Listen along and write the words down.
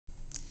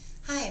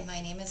Hi,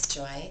 my name is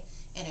Joy,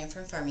 and I'm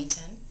from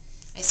Farmington.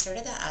 I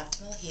started the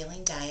Optimal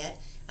Healing Diet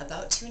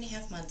about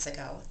 2.5 months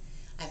ago.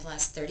 I've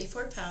lost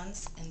 34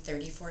 pounds and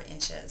 34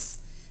 inches.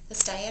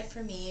 This diet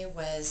for me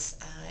was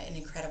an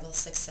incredible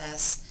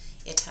success.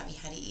 It taught me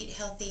how to eat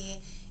healthy,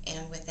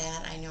 and with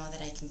that I know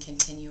that I can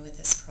continue with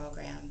this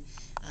program.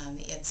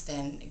 It's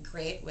been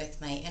great with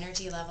my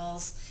energy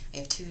levels. I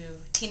have two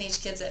teenage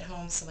kids at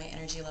home, so my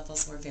energy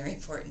levels were very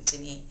important to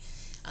me.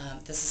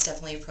 This is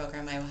definitely a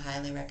program I will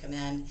highly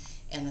recommend,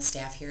 and the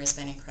staff here has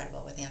been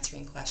incredible with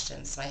answering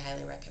questions, so I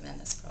highly recommend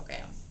this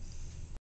program.